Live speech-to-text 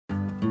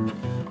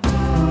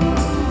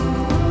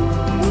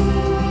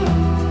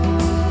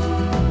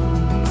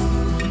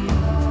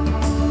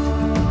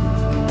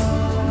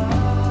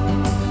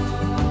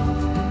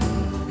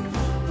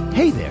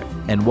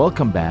and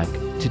welcome back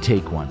to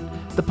Take One,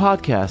 the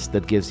podcast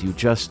that gives you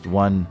just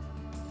one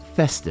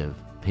festive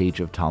page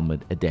of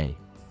Talmud a day.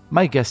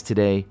 My guest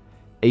today,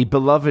 a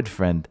beloved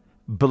friend,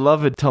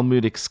 beloved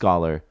Talmudic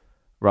scholar,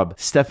 Rab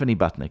Stephanie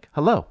Butnick.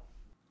 Hello.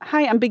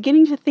 Hi, I'm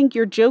beginning to think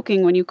you're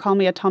joking when you call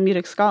me a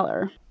Talmudic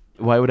scholar.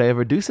 Why would I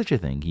ever do such a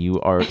thing? You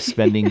are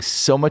spending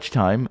so much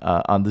time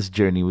on this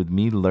journey with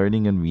me,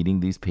 learning and reading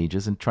these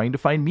pages and trying to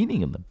find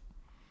meaning in them.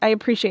 I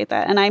appreciate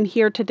that, and I'm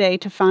here today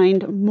to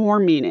find more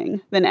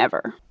meaning than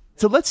ever.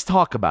 So let's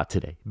talk about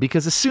today,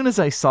 because as soon as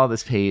I saw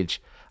this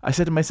page, I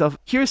said to myself,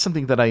 here's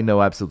something that I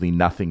know absolutely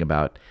nothing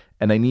about,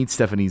 and I need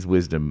Stephanie's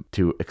wisdom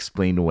to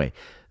explain away.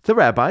 The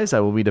rabbis, I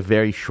will read a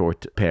very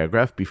short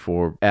paragraph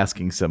before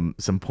asking some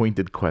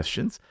pointed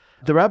questions.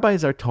 The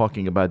rabbis are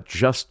talking about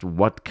just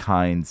what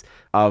kinds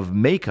of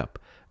makeup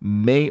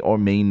may or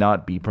may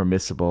not be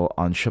permissible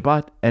on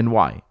Shabbat and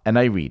why. And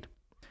I read,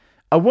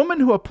 a woman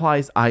who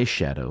applies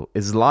eyeshadow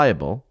is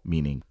liable,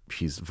 meaning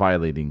she's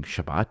violating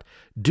Shabbat,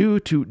 due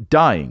to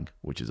dyeing,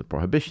 which is a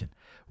prohibition.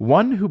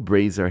 One who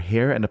braids her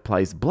hair and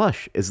applies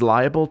blush is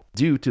liable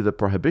due to the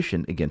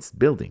prohibition against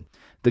building.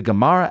 The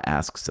Gemara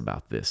asks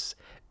about this,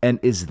 and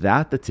is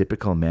that the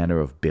typical manner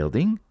of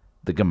building?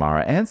 The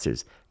Gemara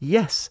answers,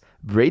 yes,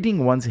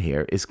 braiding one's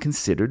hair is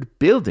considered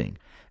building,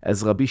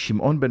 as Rabbi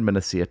Shimon ben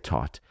Manasseh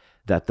taught,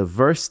 that the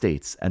verse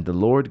states, and the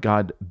Lord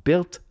God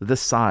built the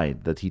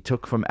side that he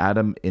took from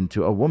Adam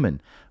into a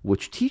woman,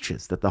 which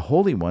teaches that the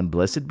Holy One,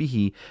 blessed be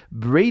he,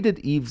 braided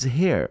Eve's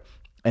hair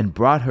and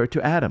brought her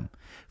to Adam.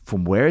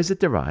 From where is it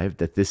derived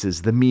that this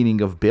is the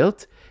meaning of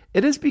built?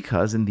 It is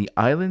because in the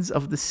islands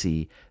of the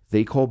sea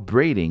they call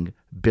braiding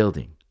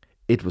building.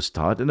 It was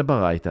taught in a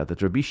Baraita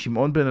that Rabbi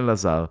Shimon ben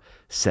Elazar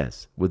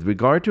says, with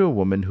regard to a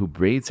woman who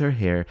braids her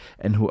hair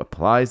and who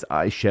applies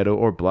eyeshadow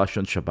or blush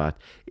on Shabbat,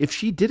 if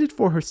she did it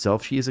for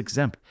herself, she is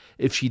exempt.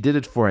 If she did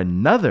it for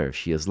another,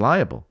 she is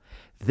liable.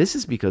 This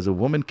is because a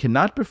woman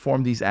cannot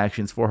perform these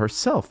actions for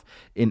herself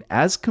in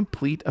as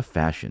complete a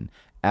fashion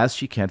as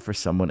she can for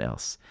someone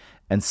else.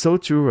 And so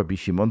too, Rabbi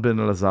Shimon ben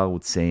Elazar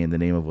would say in the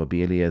name of Rabbi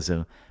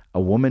Eliezer, a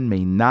woman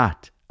may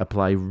not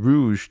apply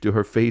rouge to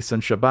her face on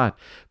Shabbat,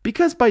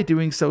 because by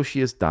doing so she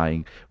is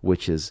dyeing,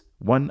 which is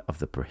one of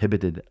the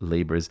prohibited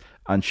labors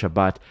on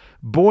Shabbat.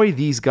 Boy,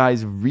 these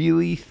guys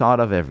really thought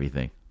of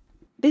everything.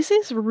 This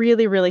is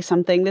really, really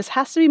something. This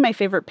has to be my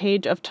favorite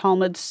page of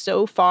Talmud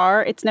so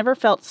far. It's never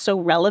felt so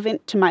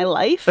relevant to my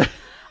life.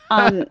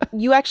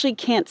 You actually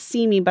can't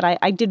see me, but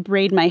I did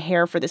braid my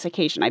hair for this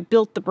occasion. I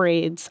built the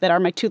braids that are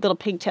my two little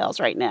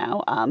pigtails right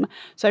now.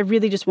 So I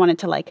really just wanted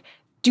to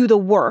do the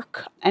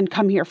work and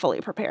come here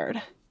fully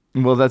prepared.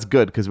 Well, that's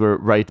good because we're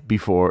right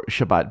before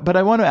Shabbat. But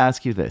I want to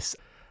ask you this.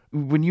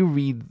 When you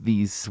read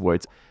these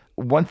words,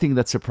 one thing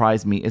that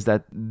surprised me is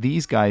that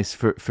these guys,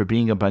 for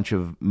being a bunch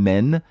of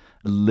men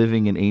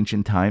living in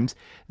ancient times,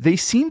 they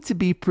seem to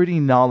be pretty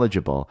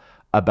knowledgeable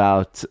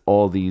about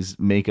all these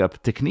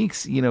makeup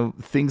techniques,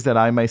 things that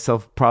I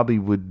myself probably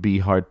would be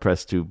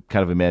hard-pressed to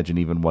kind of imagine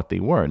even what they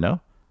were, no?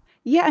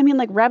 Yeah, I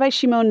mean, Rabbi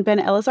Shimon ben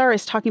Elazar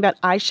is talking about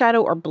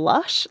eyeshadow or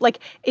blush.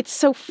 It's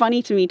so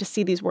funny to me to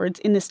see these words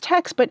in this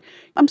text, but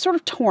I'm sort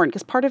of torn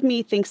because part of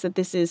me thinks that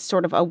this is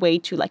sort of a way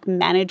to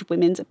manage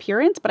women's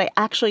appearance, but I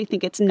actually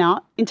think it's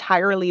not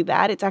entirely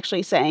that. It's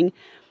actually saying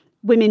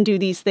women do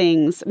these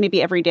things maybe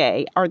every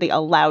day. Are they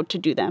allowed to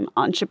do them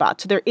on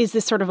Shabbat? So there is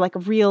this sort of a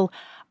real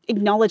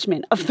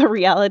acknowledgement of the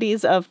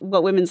realities of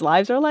what women's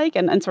lives are like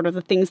and sort of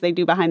the things they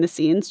do behind the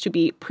scenes to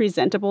be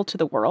presentable to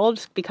the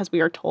world because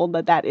we are told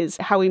that that is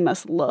how we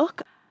must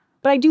look.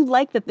 But I do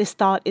like that this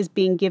thought is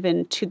being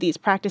given to these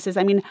practices.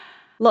 I mean,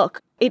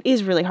 look, it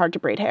is really hard to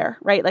braid hair,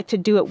 right? To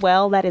do it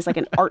well, that is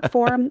an art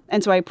form.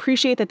 And so I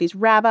appreciate that these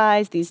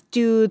rabbis, these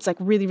dudes,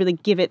 really, really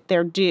give it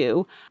their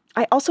due.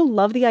 I also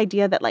love the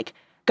idea that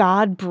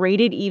God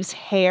braided Eve's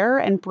hair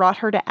and brought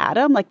her to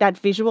Adam. That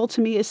visual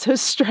to me is so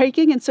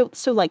striking and so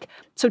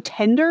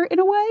tender in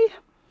a way.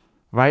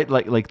 Right?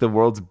 Like the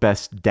world's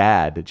best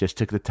dad just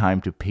took the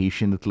time to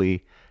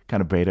patiently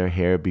kind of braid her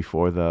hair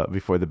before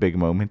the big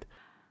moment.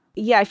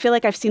 Yeah, I feel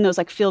like I've seen those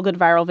feel-good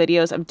viral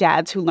videos of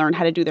dads who learn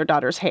how to do their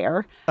daughter's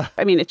hair.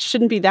 I mean, it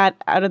shouldn't be that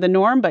out of the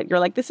norm, but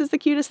you're this is the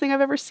cutest thing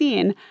I've ever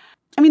seen.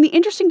 I mean, the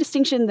interesting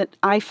distinction that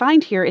I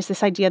find here is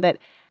this idea that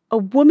a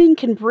woman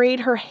can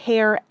braid her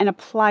hair and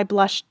apply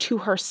blush to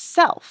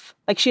herself.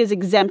 She is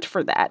exempt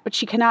for that, but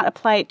she cannot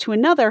apply it to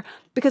another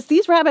because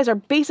these rabbis are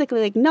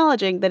basically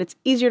acknowledging that it's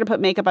easier to put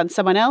makeup on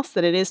someone else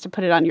than it is to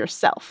put it on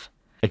yourself.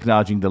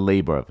 Acknowledging the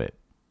labor of it.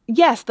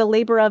 Yes, the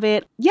labor of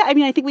it. Yeah, I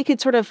mean, I think we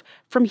could sort of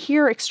from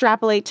here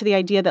extrapolate to the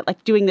idea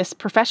that doing this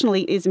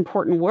professionally is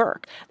important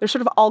work. There's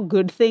sort of all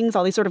good things,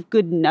 all these sort of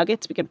good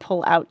nuggets we could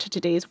pull out to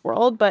today's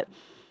world, but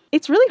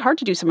it's really hard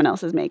to do someone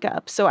else's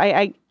makeup. So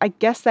I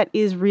guess that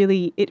is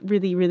really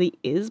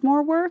is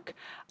more work.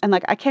 And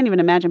I can't even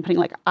imagine putting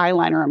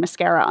eyeliner or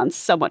mascara on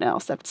someone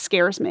else. That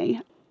scares me.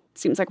 It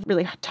seems like a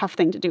really tough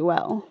thing to do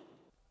well.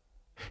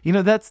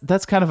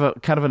 That's kind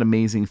of an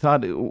amazing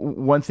thought.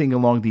 One thing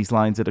along these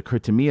lines that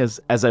occurred to me as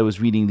I was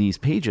reading these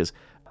pages,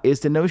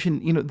 is the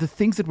notion, the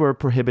things that were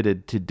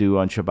prohibited to do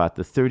on Shabbat,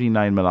 the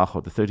 39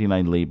 melachot, the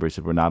 39 labors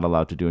that we're not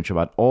allowed to do on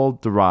Shabbat, all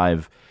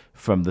derive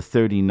from the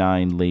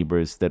 39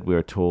 labors that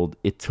we're told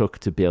it took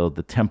to build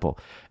the temple.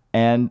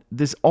 And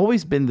there's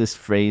always been this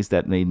phrase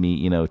that made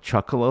me,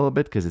 chuckle a little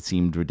bit because it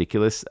seemed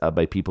ridiculous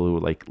by people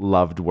who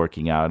loved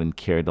working out and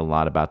cared a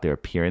lot about their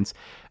appearance,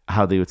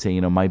 how they would say,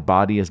 my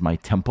body is my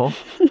temple.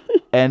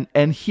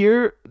 And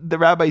here the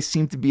rabbis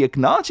seem to be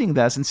acknowledging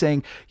this and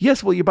saying,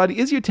 yes, well, your body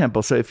is your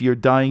temple. So if you're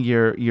dyeing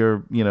your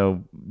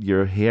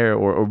hair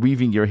or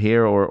weaving your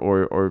hair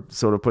or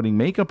sort of putting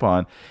makeup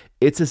on,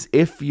 it's as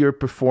if you're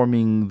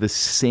performing the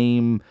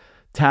same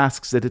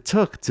tasks that it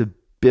took to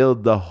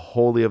build the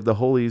Holy of the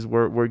Holies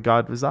where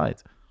God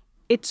resides.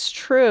 It's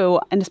true.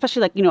 And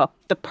especially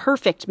the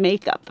perfect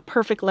makeup, the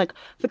perfect,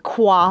 the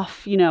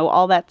coif,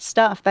 all that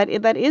stuff that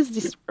is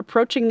just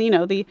approaching,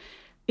 the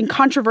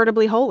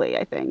incontrovertibly holy,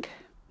 I think.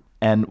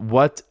 And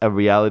what a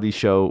reality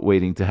show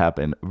waiting to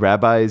happen.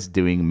 Rabbis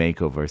doing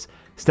makeovers.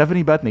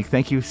 Stephanie Butnick,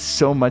 thank you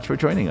so much for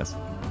joining us.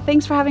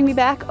 Thanks for having me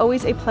back.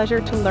 Always a pleasure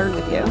to learn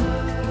with you.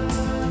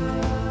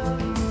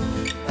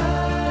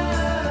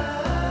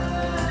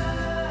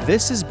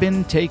 This has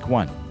been Take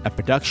One, a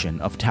production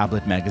of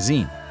Tablet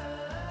Magazine.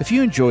 If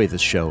you enjoy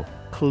this show,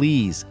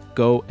 please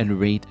go and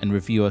rate and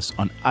review us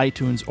on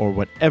iTunes or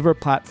whatever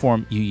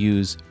platform you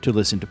use to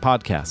listen to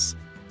podcasts.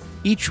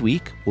 Each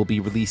week, we'll be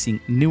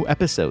releasing new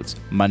episodes,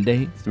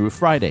 Monday through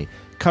Friday,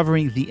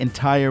 covering the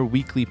entire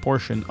weekly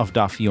portion of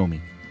Daf Yomi.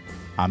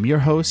 I'm your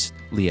host,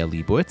 Leah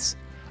Leibowitz.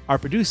 Our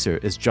producer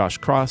is Josh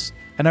Cross,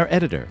 and our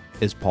editor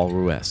is Paul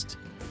Ruest.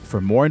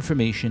 For more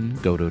information,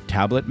 go to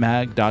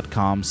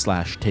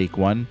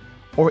tabletmag.com/takeone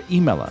or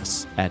email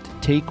us at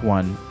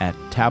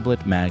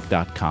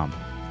takeone@tabletmag.com.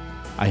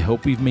 I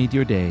hope we've made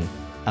your day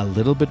a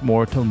little bit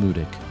more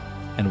Talmudic,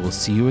 and we'll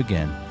see you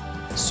again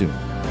soon.